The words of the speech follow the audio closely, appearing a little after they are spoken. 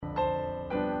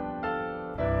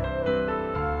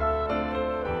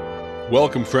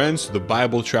Welcome, friends, to the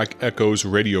Bible Track Echoes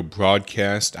radio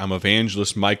broadcast. I'm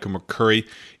evangelist Micah McCurry.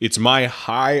 It's my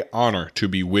high honor to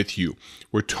be with you.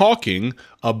 We're talking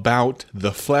about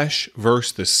the flesh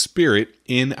versus the spirit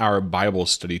in our Bible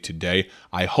study today.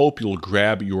 I hope you'll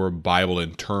grab your Bible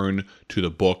and turn to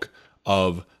the book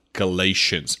of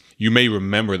Galatians. You may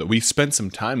remember that we spent some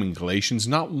time in Galatians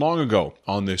not long ago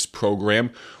on this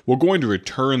program. We're going to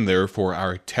return there for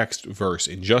our text verse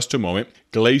in just a moment,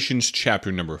 Galatians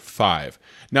chapter number 5.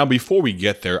 Now, before we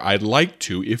get there, I'd like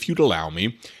to, if you'd allow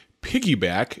me,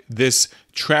 piggyback this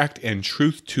Tract and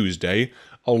Truth Tuesday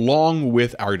along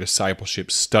with our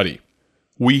discipleship study.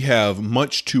 We have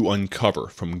much to uncover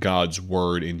from God's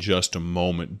Word in just a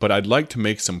moment, but I'd like to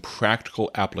make some practical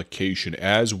application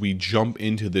as we jump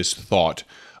into this thought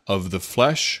of the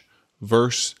flesh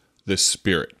versus the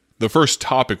spirit. The first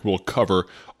topic we'll cover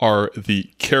are the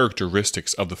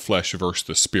characteristics of the flesh versus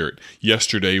the spirit.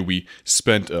 Yesterday, we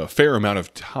spent a fair amount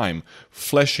of time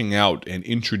fleshing out and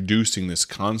introducing this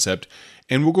concept,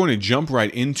 and we're going to jump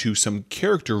right into some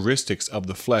characteristics of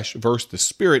the flesh versus the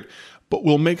spirit, but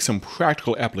we'll make some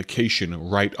practical application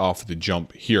right off the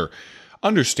jump here.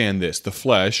 Understand this, the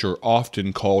flesh, or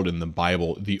often called in the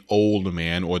Bible the old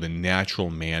man or the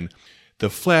natural man, the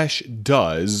flesh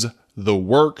does the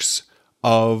works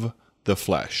of the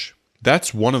flesh.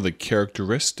 That's one of the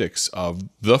characteristics of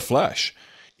the flesh.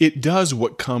 It does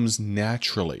what comes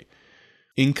naturally.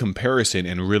 In comparison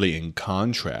and really in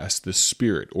contrast, the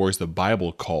spirit, or as the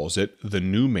Bible calls it, the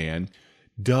new man,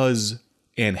 does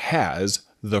and has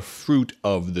the fruit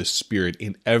of the Spirit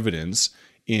in evidence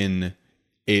in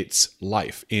its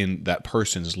life, in that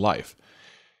person's life.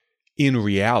 In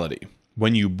reality,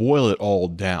 when you boil it all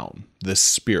down, the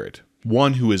Spirit,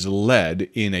 one who is led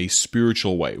in a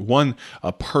spiritual way,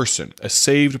 a person, a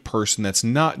saved person that's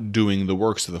not doing the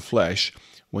works of the flesh,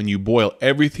 when you boil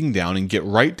everything down and get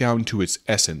right down to its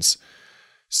essence,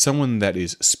 someone that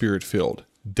is Spirit-filled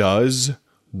does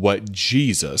what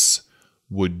Jesus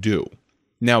would do.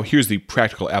 Now, here's the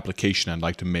practical application I'd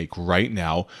like to make right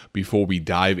now before we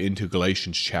dive into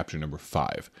Galatians chapter number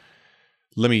 5.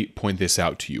 Let me point this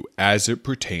out to you as it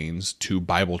pertains to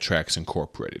Bible Tracts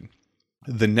Incorporated.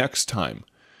 The next time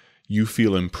you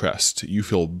feel impressed, you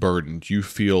feel burdened, you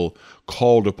feel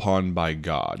called upon by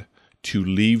God to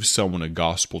leave someone a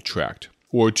gospel tract,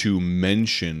 or to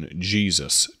mention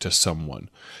Jesus to someone,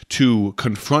 to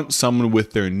confront someone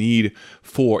with their need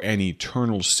for an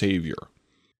eternal Savior,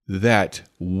 that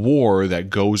war that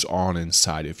goes on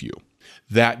inside of you,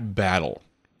 that battle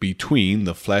between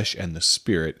the flesh and the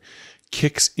spirit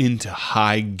kicks into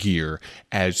high gear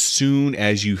as soon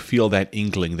as you feel that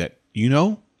inkling that,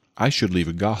 I should leave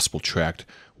a gospel tract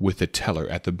with the teller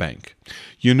at the bank.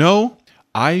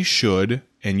 I should,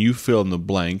 and you fill in the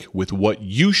blank with what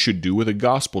you should do with a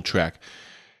gospel tract.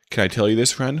 Can I tell you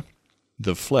this, friend?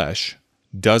 The flesh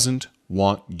doesn't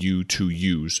want you to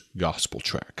use gospel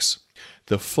tracts.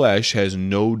 The flesh has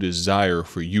no desire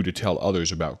for you to tell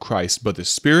others about Christ, but the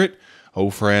Spirit,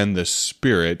 the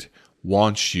Spirit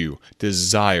wants you,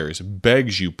 desires,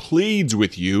 begs you, pleads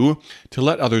with you to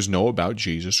let others know about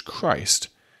Jesus Christ.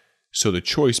 So the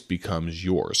choice becomes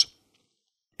yours.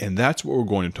 And that's what we're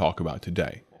going to talk about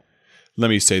today. Let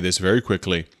me say this very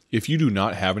quickly. If you do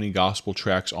not have any gospel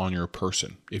tracts on your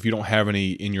person, if you don't have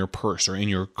any in your purse or in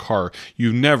your car,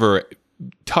 you've never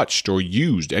touched or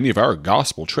used any of our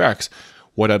gospel tracts,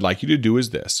 what I'd like you to do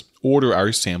is this. Order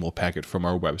our sample packet from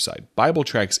our website,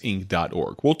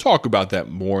 BibleTractsInc.org. We'll talk about that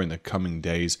more in the coming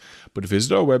days, but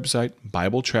visit our website,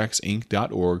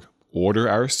 BibleTractsInc.org, order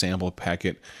our sample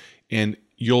packet, and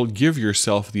you'll give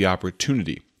yourself the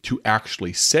opportunity to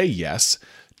actually say yes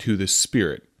to the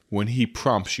Spirit when He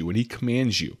prompts you, when He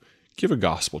commands you. Give a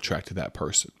gospel tract to that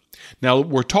person. Now,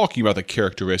 we're talking about the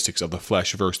characteristics of the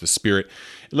flesh versus the spirit.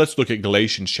 Let's look at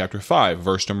Galatians chapter 5,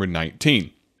 verse number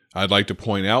 19. I'd like to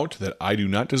point out that I do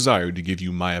not desire to give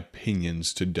you my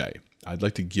opinions today. I'd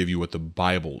like to give you what the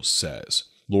Bible says.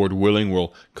 Lord willing,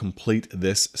 we'll complete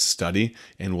this study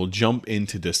and we'll jump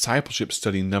into discipleship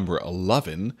study number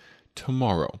 11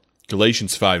 tomorrow.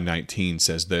 Galatians 5:19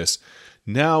 says this,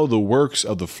 "Now the works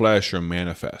of the flesh are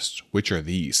manifest, which are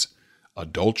these: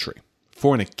 adultery,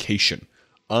 fornication,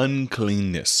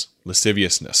 uncleanness,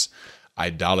 lasciviousness,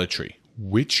 idolatry,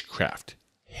 witchcraft,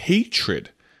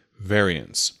 hatred,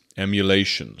 variance,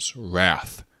 emulations,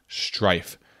 wrath,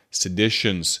 strife,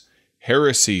 seditions,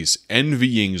 heresies,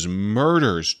 envyings,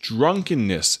 murders,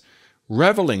 drunkenness,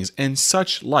 revelings, and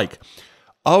such like,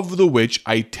 of the which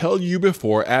I tell you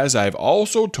before, as I've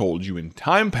also told you in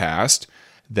time past,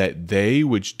 that they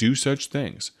which do such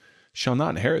things shall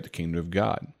not inherit the kingdom of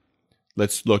God.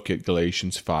 Let's look at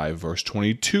Galatians 5, verse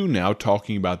 22 now,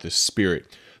 talking about the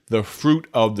Spirit. The fruit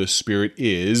of the Spirit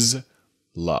is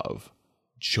love,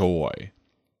 joy,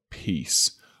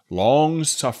 peace,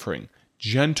 long-suffering,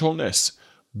 gentleness,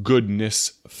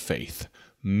 goodness, faith,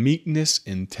 meekness,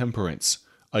 and temperance.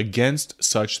 Against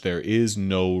such there is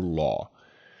no law.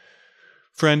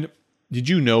 Friend, did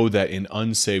you know that an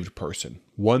unsaved person,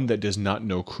 one that does not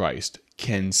know Christ,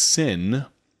 can sin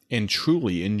and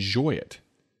truly enjoy it?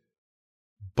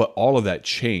 But all of that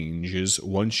changes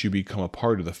once you become a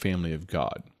part of the family of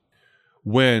God.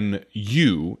 When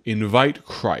you invite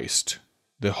Christ,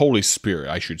 the Holy Spirit,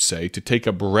 I should say, to take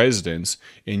up residence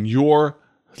in your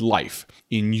life,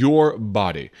 in your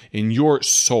body, in your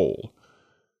soul,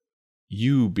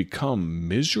 you become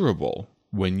miserable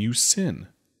when you sin.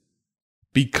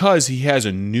 Because he has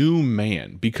a new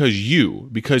man,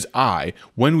 because I,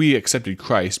 when we accepted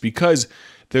Christ, because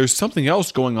there's something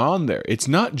else going on there. It's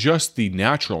not just the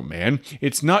natural man.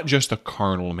 It's not just the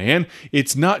carnal man.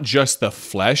 It's not just the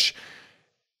flesh.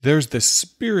 There's the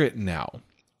Spirit now,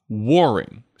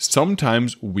 warring,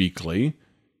 sometimes weakly,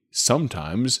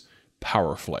 sometimes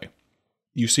powerfully.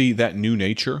 You see, that new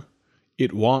nature,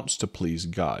 it wants to please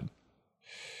God.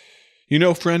 You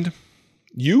know, friend,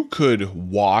 you could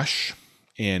wash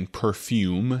and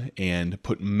perfume and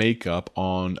put makeup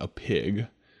on a pig,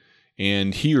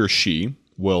 and he or she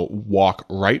will walk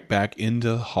right back into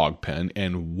the hog pen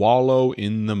and wallow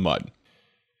in the mud.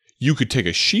 You could take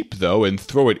a sheep, though, and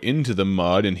throw it into the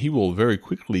mud, and he will very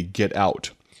quickly get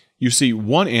out. You see,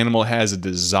 one animal has a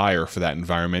desire for that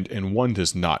environment, and one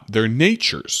does not. Their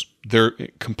natures, their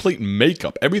complete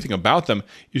makeup, everything about them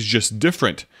is just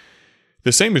different.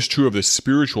 The same is true of the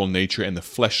spiritual nature and the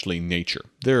fleshly nature.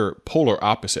 They're polar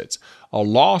opposites. A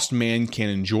lost man can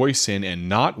enjoy sin and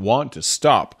not want to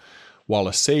stop, while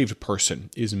a saved person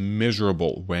is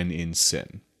miserable when in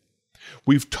sin.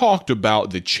 We've talked about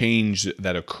the change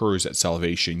that occurs at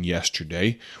salvation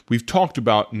yesterday. We've talked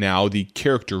about now the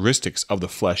characteristics of the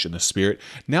flesh and the spirit.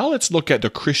 Now let's look at the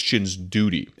Christian's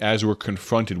duty as we're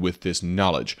confronted with this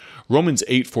knowledge. Romans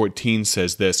 8:14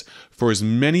 says this, "For as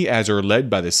many as are led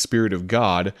by the Spirit of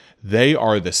God, they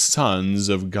are the sons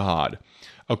of God."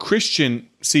 A Christian,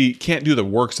 can't do the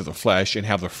works of the flesh and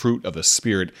have the fruit of the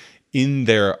Spirit in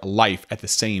their life at the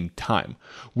same time.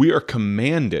 We are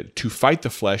commanded to fight the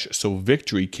flesh so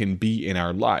victory can be in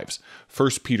our lives.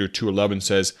 1 Peter 2:11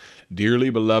 says, "Dearly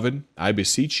beloved, I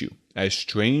beseech you, as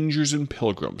strangers and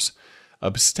pilgrims,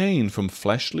 abstain from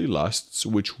fleshly lusts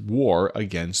which war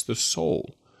against the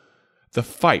soul." The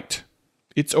fight,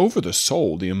 it's over the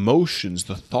soul, the emotions,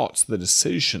 the thoughts, the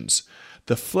decisions.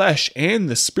 The flesh and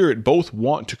the spirit both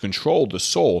want to control the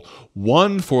soul,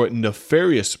 one for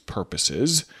nefarious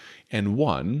purposes, and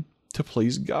one to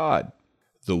please God.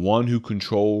 The one who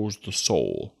controls the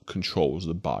soul controls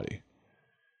the body.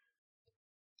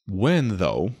 When,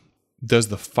 though, does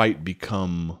the fight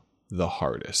become the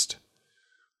hardest?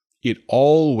 It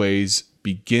always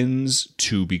begins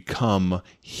to become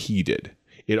heated.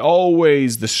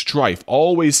 The strife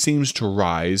always seems to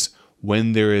rise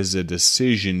when there is a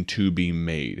decision to be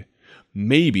made.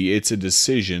 Maybe it's a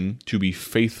decision to be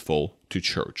faithful to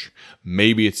church.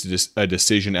 Maybe it's a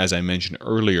decision, as I mentioned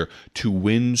earlier, to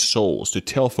win souls, to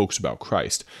tell folks about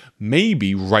Christ.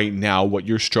 Maybe right now what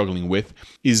you're struggling with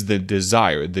is the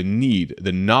desire, the need,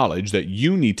 the knowledge that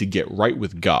you need to get right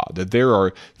with God, that there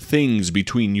are things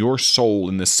between your soul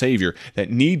and the Savior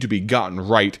that need to be gotten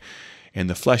right, and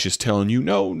the flesh is telling you,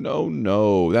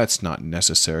 no, that's not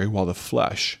necessary, while the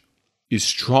flesh is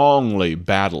strongly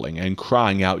battling and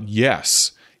crying out,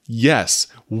 yes,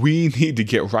 we need to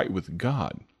get right with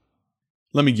God.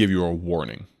 Let me give you a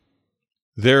warning.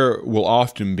 There will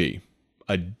often be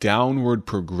a downward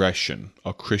progression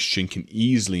a Christian can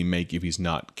easily make if he's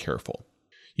not careful.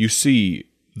 You see,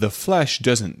 the flesh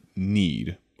doesn't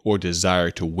need or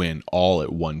desire to win all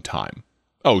at one time.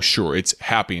 Oh, sure, it's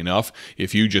happy enough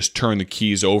if you just turn the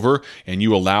keys over and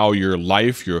you allow your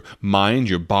life, your mind,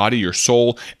 your body, your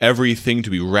soul, everything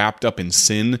to be wrapped up in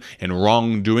sin and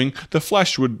wrongdoing. The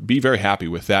flesh would be very happy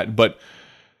with that, but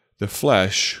the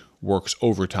flesh works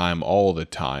overtime all the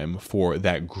time for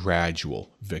that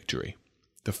gradual victory.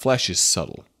 The flesh is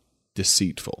subtle,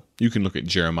 deceitful. You can look at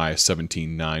Jeremiah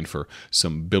 17:9 for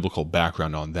some biblical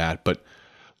background on that, but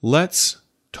let's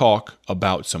talk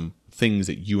about some things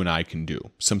that you and I can do,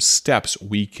 some steps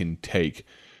we can take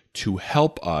to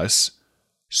help us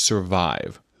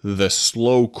survive the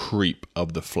slow creep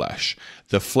of the flesh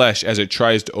as it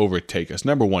tries to overtake us.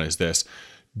 Number one is this: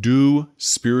 do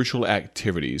spiritual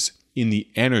activities in the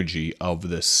energy of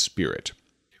the Spirit.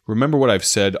 Remember what I've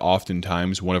said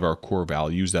oftentimes, one of our core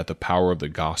values, that the power of the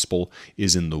gospel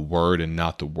is in the word and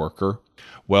not the worker?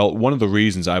 Well, one of the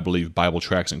reasons I believe Bible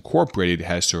Tracts Incorporated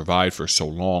has survived for so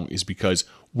long is because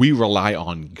we rely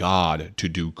on God to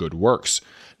do good works,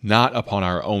 not upon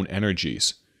our own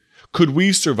energies. Could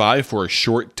we survive for a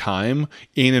short time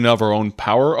in and of our own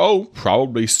power? Oh,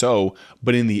 probably so.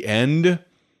 But in the end,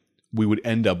 we would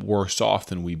end up worse off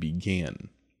than we began.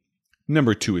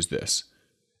 Number 2 is this.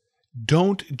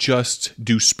 Don't just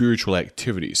do spiritual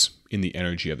activities in the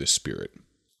energy of the Spirit.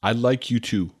 I'd like you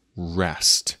to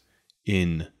rest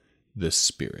in the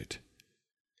Spirit.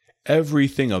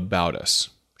 Everything about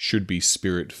us should be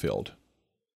Spirit-filled.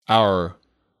 Our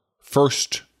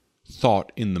first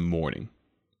thought in the morning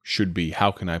should be,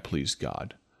 how can I please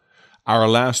God? Our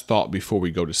last thought before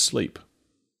we go to sleep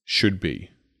should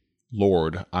be,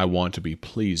 Lord, I want to be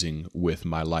pleasing with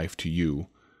my life to you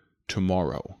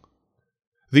tomorrow.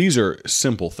 These are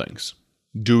simple things.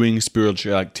 Doing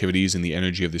spiritual activities in the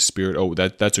energy of the Spirit,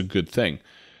 that's a good thing.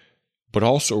 But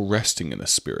also resting in the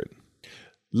Spirit.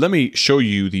 Let me show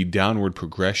you the downward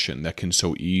progression that can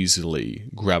so easily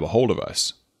grab a hold of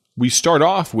us. We start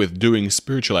off with doing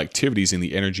spiritual activities in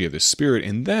the energy of the Spirit,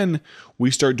 and then we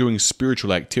start doing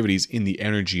spiritual activities in the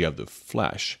energy of the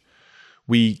flesh.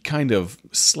 We kind of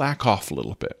slack off a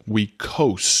little bit. We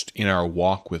coast in our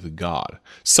walk with God.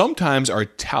 Sometimes our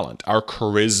talent, our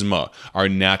charisma, our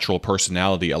natural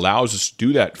personality allows us to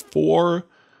do that for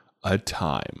a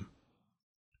time.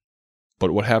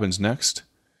 But what happens next?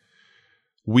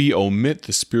 We omit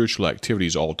the spiritual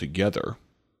activities altogether,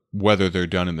 whether they're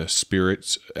done in the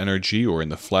Spirit's energy or in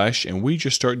the flesh, and we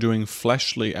just start doing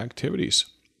fleshly activities.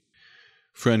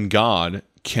 Friend, God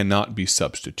cannot be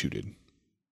substituted.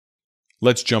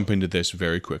 Let's jump into this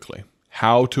very quickly.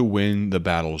 How to win the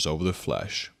battles over the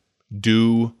flesh.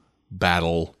 Do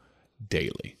battle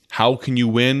daily. How can you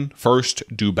win? First,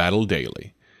 do battle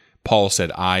daily. Paul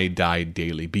said, I die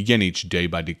daily. Begin each day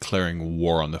by declaring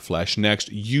war on the flesh.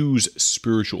 Next, use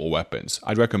spiritual weapons.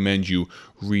 I'd recommend you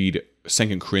read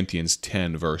 2 Corinthians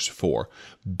 10, verse 4.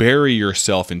 Bury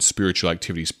yourself in spiritual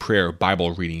activities, prayer,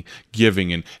 Bible reading,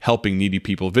 giving, and helping needy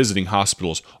people, visiting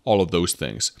hospitals, all of those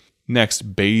things.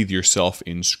 Next, bathe yourself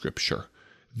in Scripture.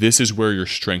 This is where your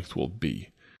strength will be.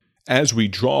 As we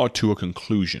draw to a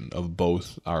conclusion of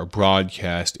both our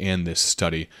broadcast and this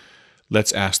study,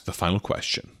 let's ask the final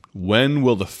question. When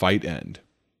will the fight end?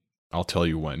 I'll tell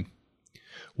you when.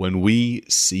 When we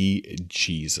see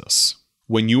Jesus.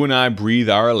 When you and I breathe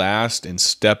our last and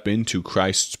step into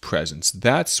Christ's presence,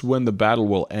 that's when the battle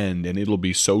will end, and it'll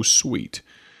be so sweet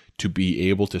to be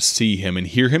able to see Him and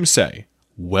hear Him say,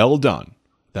 "Well done,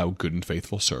 thou good and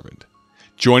faithful servant."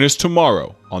 Join us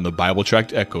tomorrow on the Bible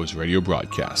Tract Echoes radio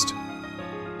broadcast.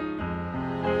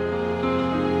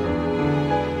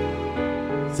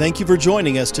 Thank you for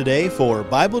joining us today for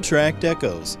Bible Tract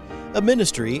Echoes, a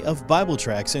ministry of Bible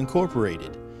Tracts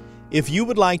Incorporated. If you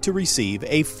would like to receive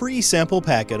a free sample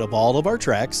packet of all of our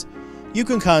tracts, you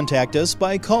can contact us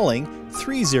by calling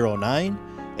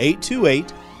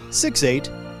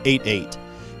 309-828-6888.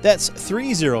 That's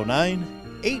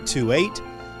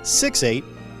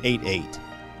 309-828-6888.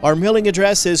 Our mailing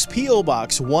address is P.O.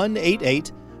 Box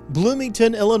 188,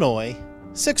 Bloomington, Illinois,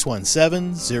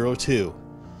 61702.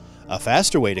 A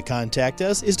faster way to contact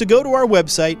us is to go to our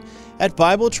website at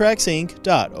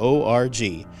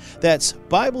BibleTractsInc.org. That's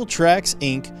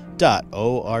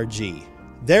BibleTractsInc.org.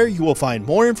 There you will find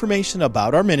more information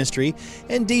about our ministry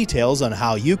and details on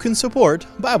how you can support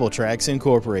Bible Tracts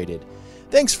Incorporated.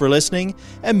 Thanks for listening,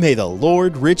 and may the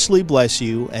Lord richly bless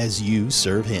you as you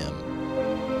serve Him.